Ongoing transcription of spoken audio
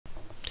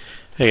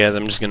Hey guys,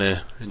 I'm just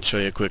gonna show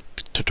you a quick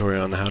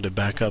tutorial on how to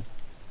back up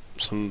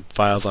some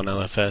files on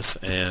LFS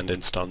and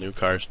install new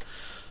cars.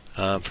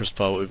 First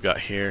of all, what we've got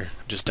here,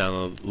 just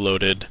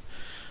downloaded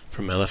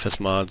from LFS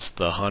mods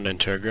the Honda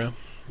Integra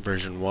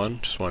version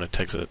 1. Just want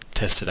to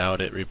test it out.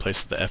 It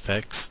replaces the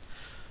FX.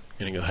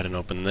 I'm gonna go ahead and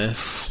open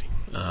this.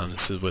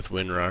 This is with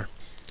WinRAR.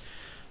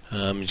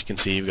 As you can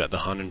see, you've got the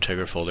Honda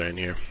Integra folder in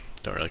here.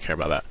 Don't really care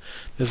about that.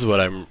 This is what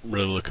I'm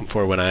really looking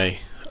for when I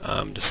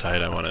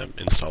decide I want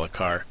to install a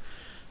car.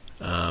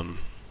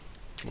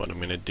 What I'm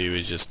going to do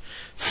is just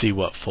see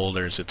what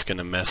folders it's going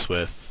to mess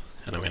with,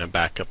 and I'm going to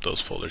back up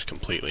those folders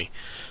completely.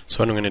 So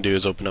what I'm going to do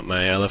is open up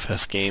my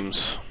LFS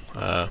games.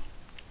 There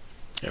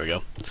we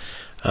go.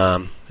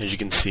 As you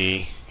can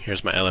see,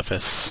 here's my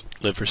LFS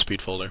Live for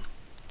Speed folder.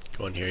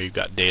 Go in here, you've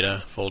got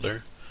data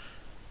folder,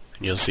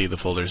 and you'll see the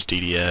folders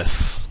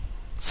DDS,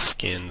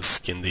 skins,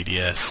 skin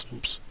DDS,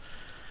 oops,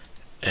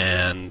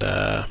 and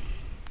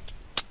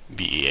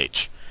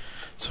VEH.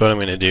 So what I'm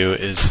going to do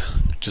is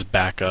just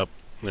back up.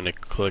 I'm going to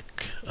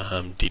click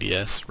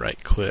DDS,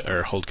 right click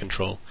or hold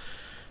Control,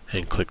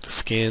 and click the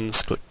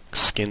skins. Click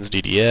skins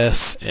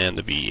DDS and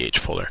the VEH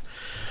folder.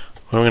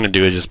 What I'm going to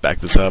do is just back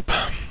this up.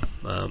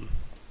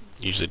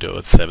 Usually do it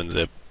with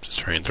 7-zip. Just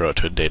try and throw it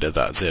to a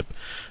data.zip,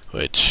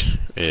 which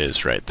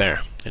is right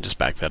there, and just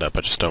back that up.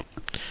 I just don't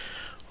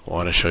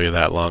want to show you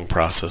that long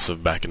process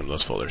of backing up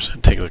those folders.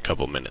 It takes a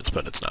couple minutes,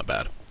 but it's not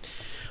bad.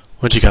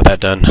 Once you got that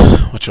done,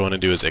 what you want to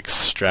do is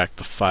extract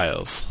the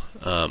files.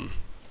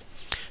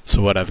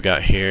 So what I've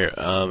got here,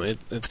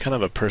 it's kind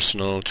of a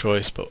personal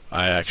choice, but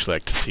I actually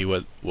like to see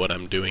what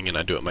I'm doing, and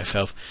I do it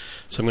myself.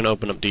 So I'm going to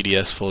open up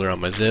DDS folder on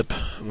my zip.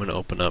 I'm going to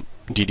open up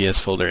DDS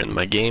folder in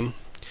my game,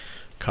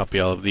 copy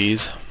all of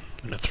these.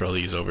 I'm going to throw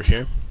these over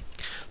here.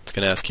 It's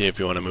going to ask you if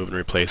you want to move and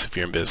replace, if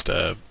you're in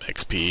Vista,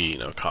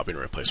 XP, copy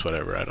and replace,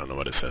 whatever. I don't know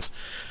what it says.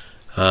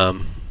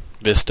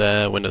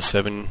 Vista, Windows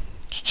 7,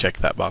 just check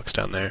that box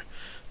down there.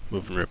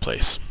 Move and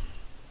replace.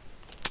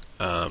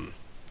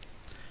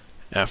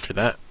 After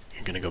that,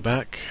 you're going to go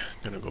back.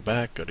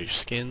 Go to your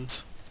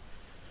skins.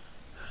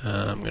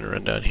 I'm going to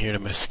run down here to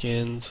my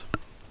skins,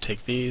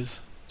 take these,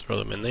 throw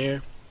them in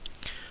there.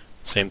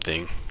 Same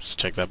thing, just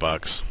check that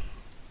box.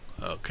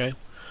 Okay.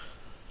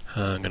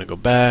 I'm going to go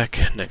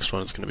back. Next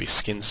one is going to be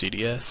skins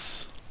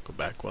DDS. Go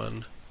back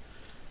one.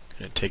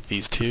 Going to take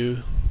these two,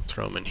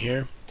 throw them in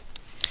here.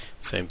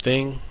 Same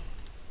thing.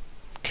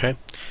 Okay.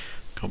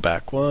 Go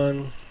back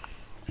one.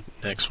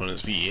 Next one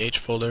is VEH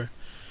folder,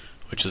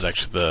 which is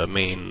actually the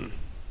main,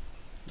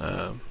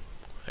 I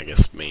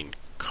guess, main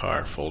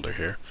car folder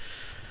here.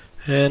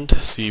 And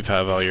so you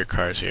have all your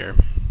cars here.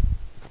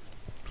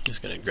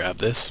 Just going to grab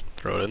this,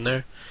 throw it in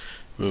there,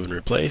 move and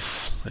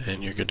replace,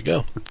 and you're good to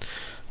go.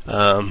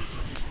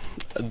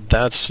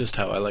 That's just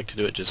how I like to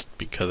do it, just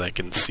because I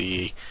can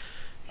see,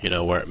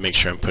 where, make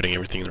sure I'm putting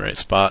everything in the right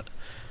spot.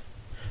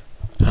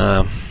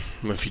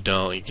 If you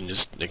don't, you can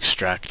just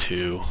extract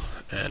to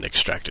and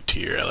extract it to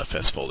your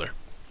LFS folder.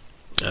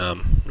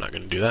 I'm not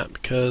going to do that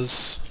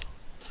because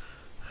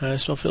I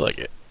just don't feel like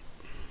it.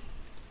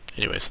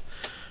 Anyways,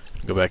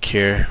 go back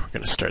here. We're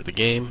going to start the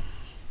game.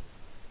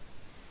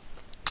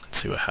 Let's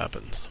see what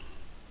happens.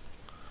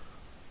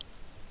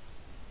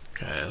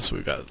 Okay, so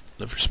we've got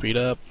Live for Speed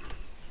up.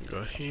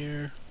 Go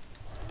here.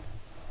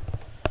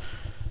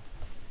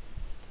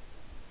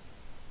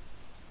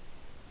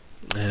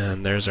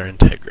 And there's our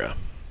Integra.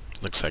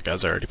 Looks like I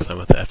was already playing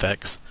with the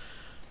FX.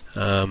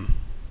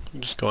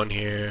 Just go in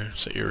here,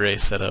 set your array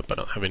setup. I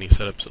don't have any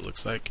setups, it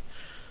looks like.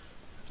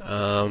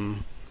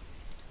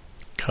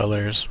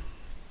 Colors.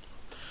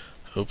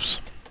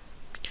 Oops.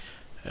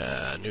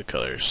 New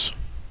colors.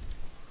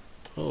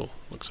 Oh,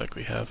 looks like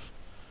we have.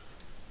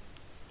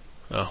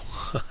 Oh.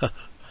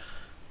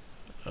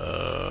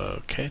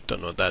 Okay,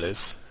 don't know what that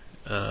is.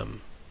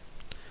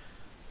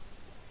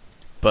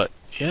 But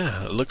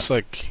yeah, it looks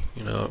like,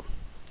 I'm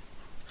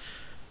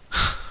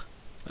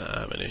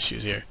having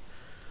issues here.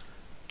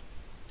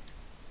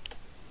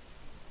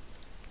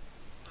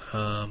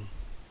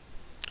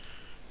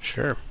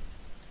 Sure.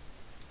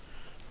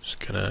 Just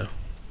gonna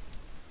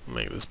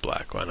make this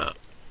black. Why not?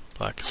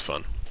 Black is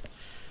fun.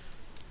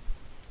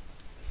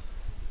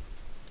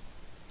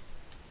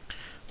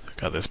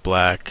 Got this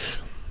black.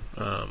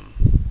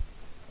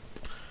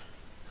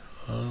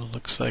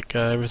 Looks like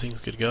everything's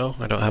good to go.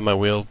 I don't have my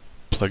wheel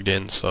plugged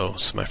in, so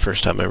this is my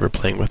first time ever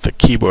playing with the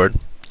keyboard.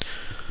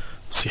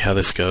 See how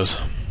this goes.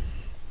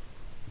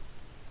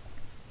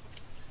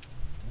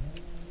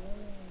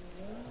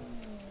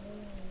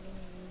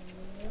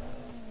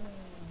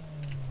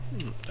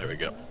 There we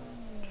go.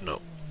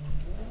 No.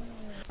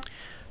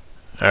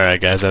 Alright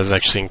guys, I was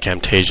actually in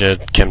Camtasia.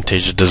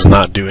 Camtasia does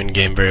not do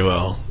in-game very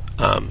well.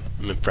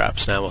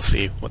 Perhaps now we'll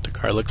see what the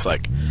car looks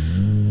like.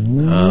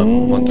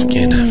 Once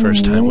again,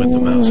 first time with the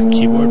mouse and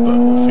keyboard, but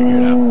we'll figure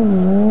it out.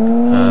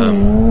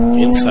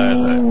 Inside,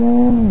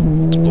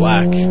 it's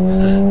black,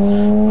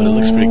 but it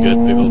looks pretty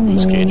good. Big old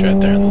boost gauge right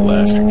there on the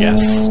left, or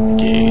gas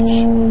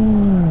gauge.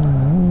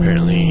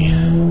 Apparently,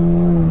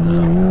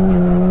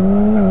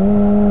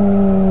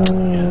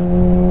 yeah,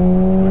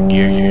 what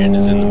gear you're in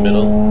is in the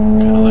middle.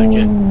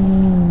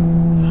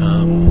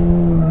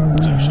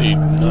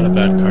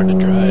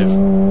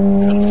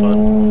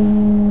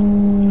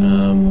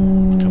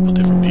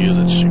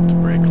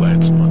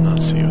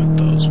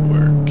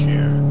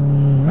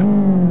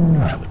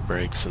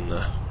 brakes in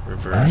the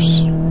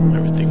reverse.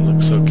 Everything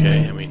looks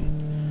okay. I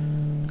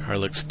mean, the car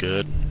looks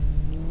good.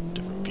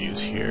 Different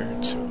views here.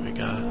 Let's see what we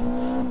got.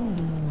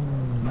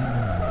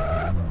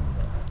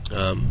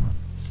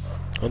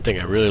 One thing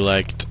I really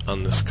liked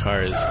on this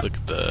car is look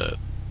at the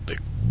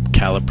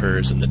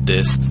calipers and the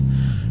discs.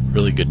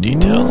 Really good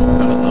detail.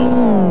 I don't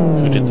know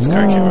who did this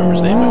car. I can't remember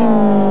his name,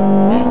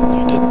 but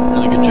he did a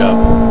really good job.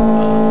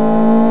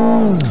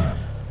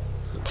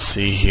 Let's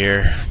see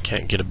here.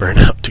 Can't get a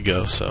burnout to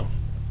go, so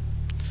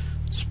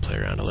just play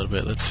around a little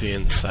bit. Let's see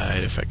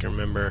inside if I can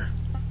remember.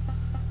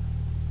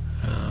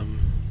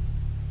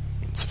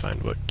 Let's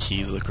find what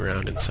keys look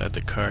around inside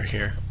the car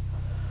here.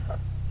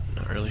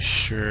 Not really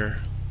sure.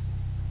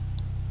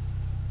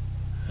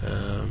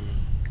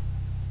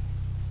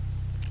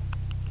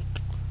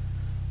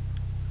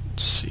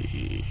 Let's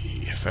see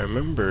if I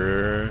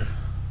remember.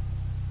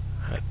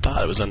 I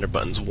thought it was under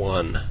buttons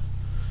 1.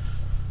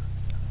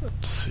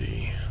 Let's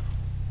see.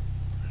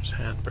 There's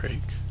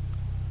handbrake.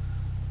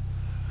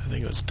 I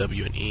think it was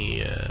W and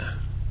E.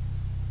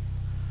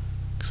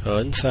 So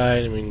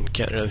inside, I mean,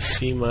 can't really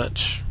see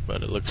much,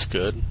 but it looks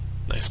good.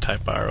 Nice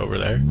Type R over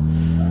there.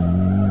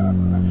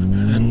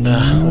 And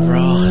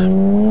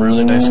overall,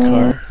 really nice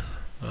car.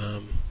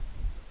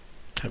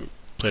 Haven't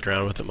played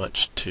around with it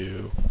much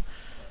to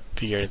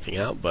figure anything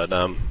out, but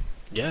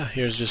yeah,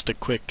 here's just a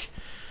quick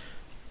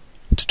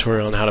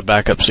tutorial on how to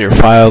back up your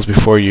files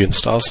before you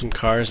install some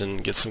cars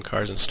and get some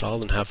cars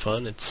installed and have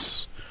fun.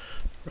 It's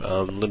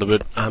a little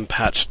bit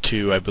patched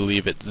to, I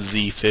believe it's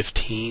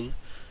Z15.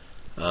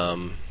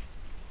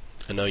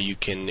 I know you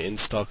can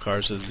install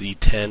cars with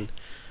Z10.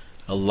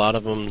 A lot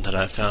of them that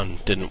I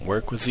found didn't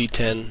work with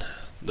Z10.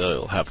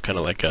 They'll have kind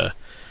of like a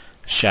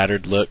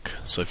shattered look,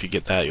 so if you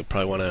get that, you'll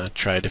probably want to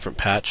try a different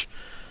patch.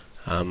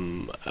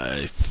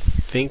 I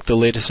think the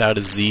latest out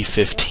is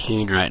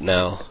Z15 right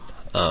now,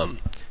 and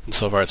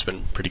so far it's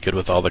been pretty good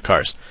with all the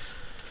cars.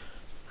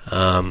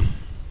 Let's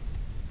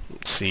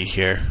see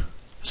here.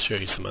 Let's show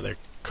you some other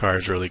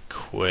cars really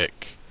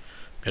quick.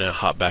 I'm gonna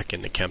hop back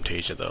into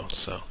Camtasia though,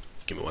 so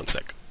give me 1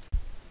 sec.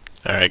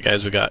 Alright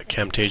guys, we got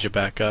Camtasia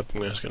back up.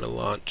 I'm just gonna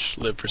launch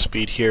Live for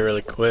Speed here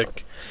really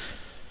quick.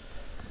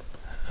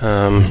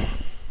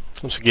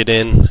 Once we get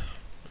in,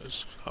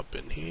 let's hop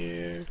in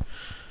here.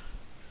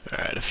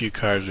 Alright, a few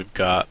cars we've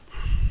got.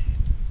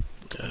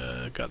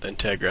 Got the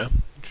Integra,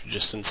 which we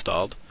just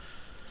installed.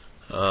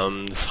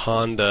 This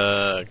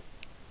Honda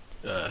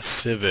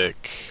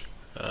Civic.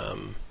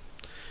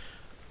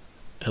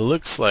 It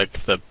looks like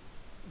the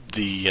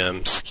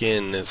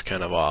skin is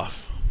kind of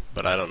off,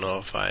 but I don't know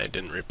if I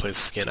didn't replace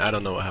the skin. I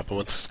don't know what happened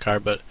with this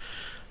car, but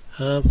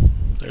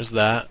there's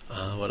that.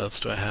 What else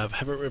do I have?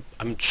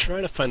 I'm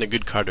trying to find a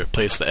good car to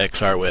replace the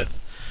XR with,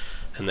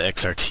 and the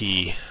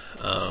XRT.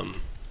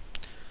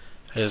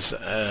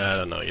 I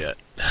don't know yet.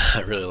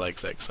 I really like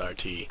the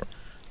XRT.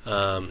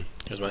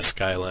 Here's my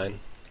Skyline.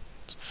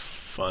 It's a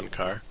fun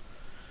car.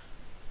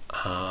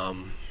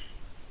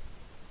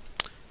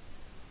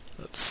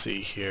 Let's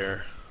see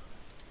here.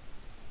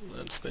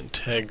 That's the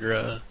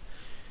Integra.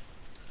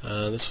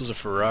 This was a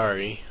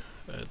Ferrari.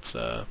 It's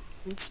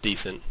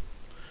decent.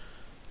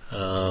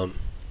 Let's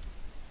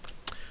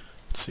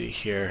see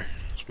here.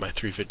 It's my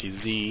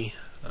 350Z.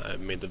 I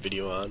made the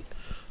video on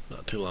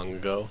not too long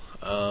ago.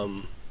 I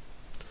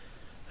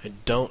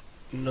don't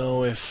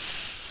know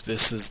if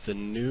this is the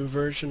new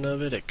version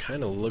of it. It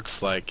kind of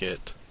looks like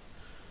it.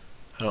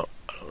 I don't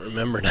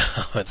remember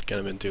now. It's kind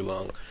of been too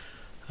long.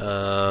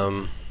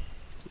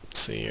 Let's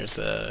see. Here's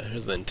the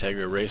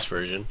Integra race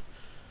version.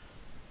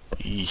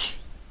 Eesh.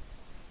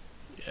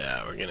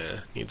 Yeah, we're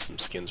gonna need some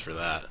skins for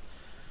that.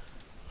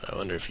 But I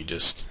wonder if he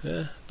just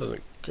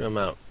doesn't come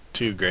out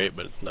too great,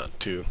 but not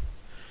too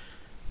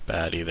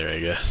bad either, I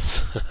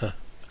guess.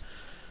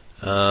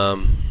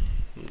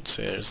 Let's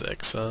see, there's the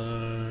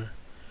XR.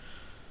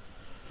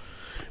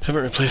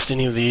 Haven't replaced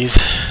any of these.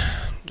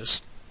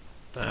 Just,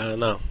 I don't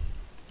know.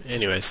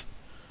 Anyways,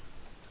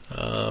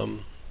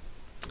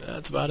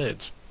 that's about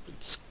it.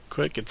 It's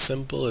quick, it's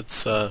simple,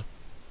 it's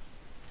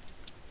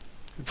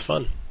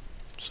fun.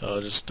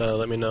 So just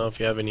let me know if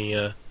you have any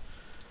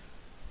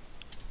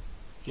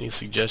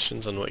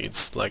suggestions on what you'd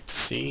like to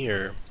see,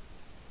 or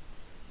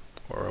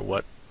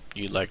what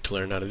you'd like to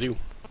learn how to do,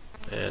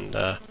 and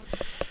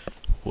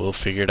we'll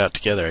figure it out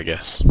together, I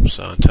guess.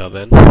 So until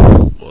then,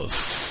 we'll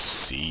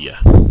see ya.